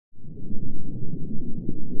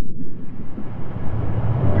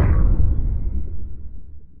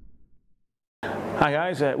Hi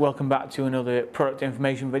guys, welcome back to another product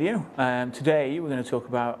information video. Today we're going to talk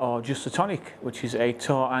about our Tonic, which is a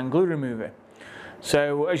tar and glue remover.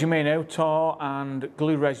 So as you may know, tar and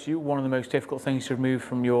glue residue, one of the most difficult things to remove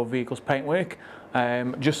from your vehicle's paintwork.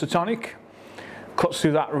 Tonic cuts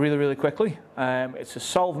through that really quickly. It's a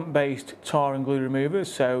solvent-based tar and glue remover,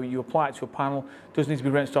 so you apply it to a panel, it doesn't need to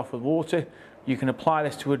be rinsed off with water. You can apply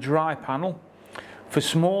this to a dry panel. For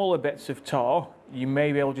smaller bits of tar, you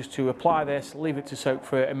may be able just to apply this, leave it to soak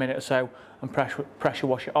for a minute or so and pressure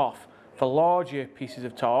wash it off. For larger pieces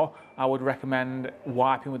of tar, I would recommend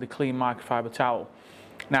wiping with a clean microfiber towel.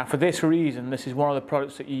 Now for this reason, this is one of the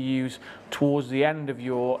products that you use towards the end of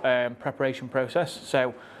your preparation process.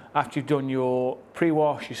 So after you've done your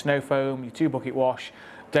pre-wash, your snow foam, your 2-bucket wash,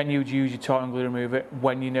 then you would use your tar and glue remover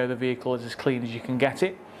when you know the vehicle is as clean as you can get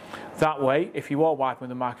it. That way, if you are wiping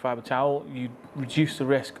with a microfiber towel, you reduce the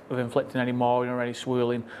risk of inflicting any marring or any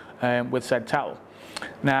swirling with said towel.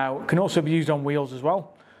 Now, it can also be used on wheels as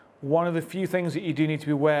well. One of the few things that you do need to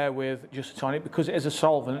be aware with Tonic, because it is a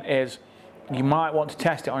solvent, is you might want to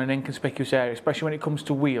test it on an inconspicuous area, especially when it comes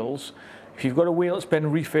to wheels. If you've got a wheel that's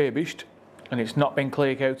been refurbished and it's not been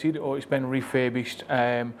clear coated, or it's been refurbished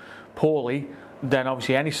poorly, then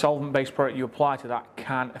obviously any solvent-based product you apply to that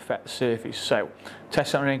can affect the surface. So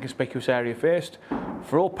test it on an inconspicuous area first.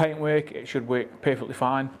 For all paintwork, it should work perfectly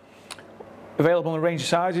fine. Available in a range of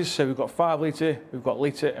sizes, so we've got 5 litre, we've got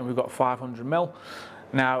litre, and we've got 500 ml.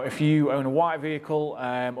 Now, if you own a white vehicle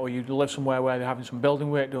or you live somewhere where they're having some building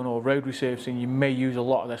work done or road resurfacing, you may use a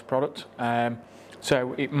lot of this product.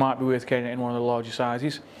 So it might be worth getting it in one of the larger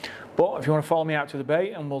sizes. But if you want to follow me out to the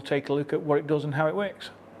bay, and we'll take a look at what it does and how it works.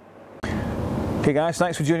 Okay guys,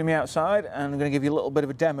 thanks for joining me outside, and I'm going to give you a little bit of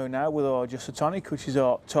a demo now with our Tonic, which is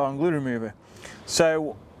our tar and glue remover.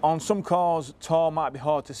 So on some cars, tar might be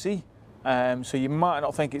hard to see, so you might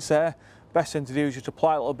not think it's there. Best thing to do is just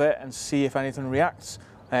apply a little bit and see if anything reacts.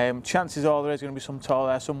 Chances are there is going to be some tar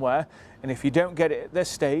there somewhere, and if you don't get it at this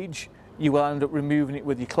stage, you will end up removing it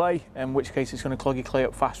with your clay, in which case it's going to clog your clay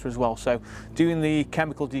up faster as well. So doing the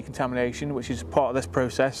chemical decontamination, which is part of this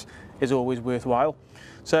process, is always worthwhile.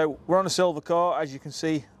 So we're on a silver car. As you can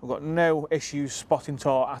see, we've got no issues spotting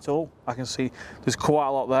tar at all. I can see there's quite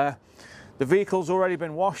a lot there. The vehicle's already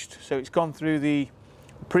been washed, so it's gone through the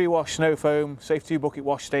pre-wash snow foam, safe 2-bucket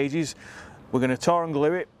wash stages. We're going to tar and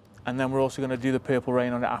glue it, and then we're also going to do the purple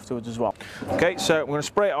rain on it afterwards as well. Okay, so we're going to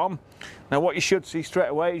spray it on. Now what you should see straight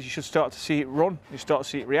away is you should start to see it run, you start to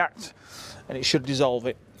see it react, and it should dissolve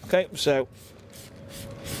it. Okay, so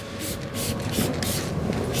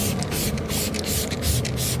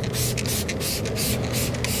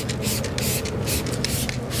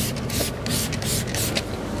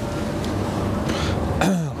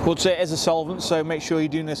would say it is a solvent, so make sure you're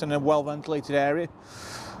doing this in a well ventilated area.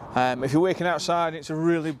 If you're working outside and it's a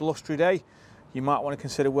really blustery day, you might want to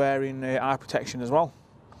consider wearing eye protection as well.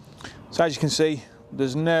 So as you can see,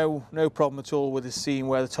 there's no problem at all with seeing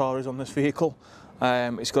where the tar is on this vehicle.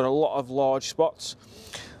 It's got a lot of large spots.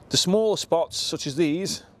 The smaller spots, such as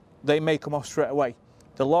these, they may come off straight away.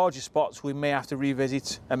 The larger spots we may have to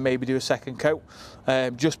revisit and maybe do a second coat,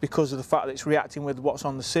 just because of the fact that it's reacting with what's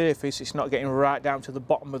on the surface. It's not getting right down to the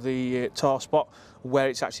bottom of the tar spot where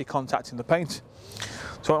it's actually contacting the paint.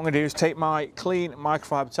 So what I'm going to do is take my clean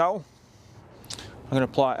microfiber towel. I'm going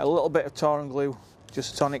to apply a little bit of tar and glue,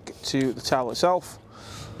 Tonic, to the towel itself.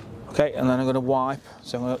 Okay, and then I'm going to wipe.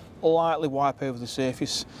 So I'm going to lightly wipe over the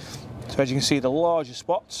surface. So as you can see, the larger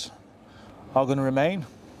spots are going to remain.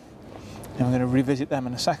 And I'm going to revisit them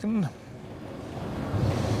in a second.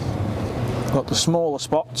 But the smaller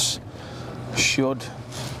spots should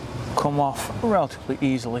come off relatively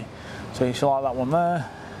easily. So you should like that one there.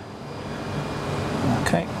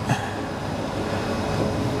 Okay,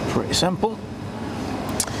 pretty simple.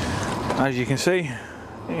 As you can see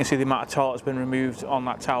the amount of tar that's been removed on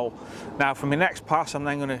that towel. Now for my next pass, I'm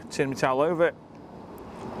then going to turn my towel over it.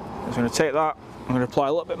 I'm just going to take that, I'm going to apply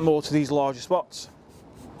a little bit more to these larger spots.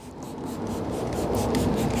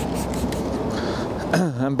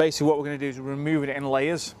 And basically what we're going to do is we're removing it in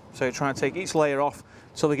layers, so try and take each layer off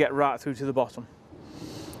until they get right through to the bottom.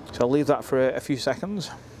 So I'll leave that for a few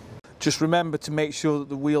seconds. Just remember to make sure that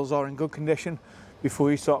the wheels are in good condition before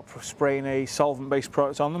you start spraying a solvent-based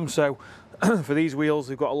product on them. So for these wheels,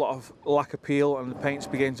 they've got a lot of lacquer peel and the paint's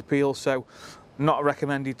beginning to peel, so not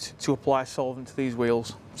recommended to apply solvent to these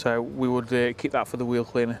wheels. So we would keep that for the wheel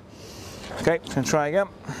cleaner. Okay, just going to try again.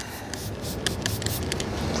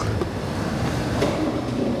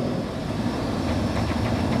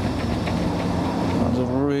 That's a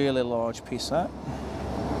really large piece there.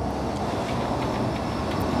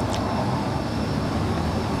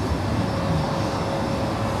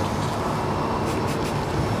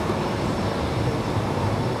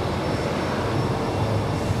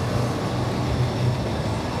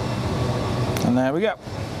 And there we go.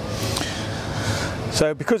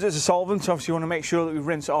 So because it's a solvent, obviously you want to make sure that we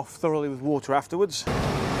rinse it off thoroughly with water afterwards.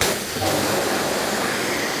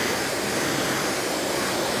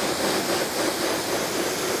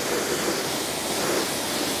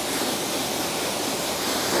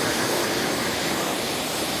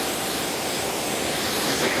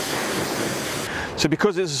 So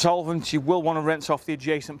because it's a solvent, you will want to rinse off the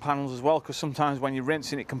adjacent panels as well, because sometimes when you're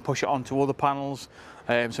rinsing it can push it onto other panels.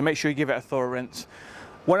 So make sure you give it a thorough rinse.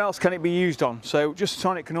 What else can it be used on? So Just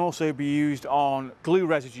Tonic can also be used on glue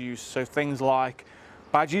residues, so things like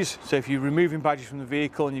badges. So if you're removing badges from the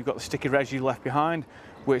vehicle and you've got the sticky residue left behind,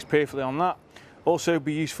 works perfectly on that. Also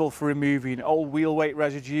be useful for removing old wheel weight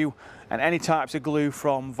residue and any types of glue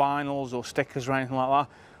from vinyls or stickers or anything like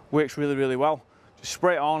that. Works really, really well. Just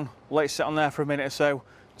spray it on, let it sit on there for a minute or so,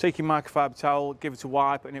 take your microfiber towel, give it a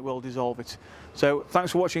wipe and it will dissolve it. So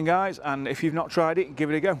thanks for watching guys, and if you've not tried it, give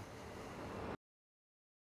it a go.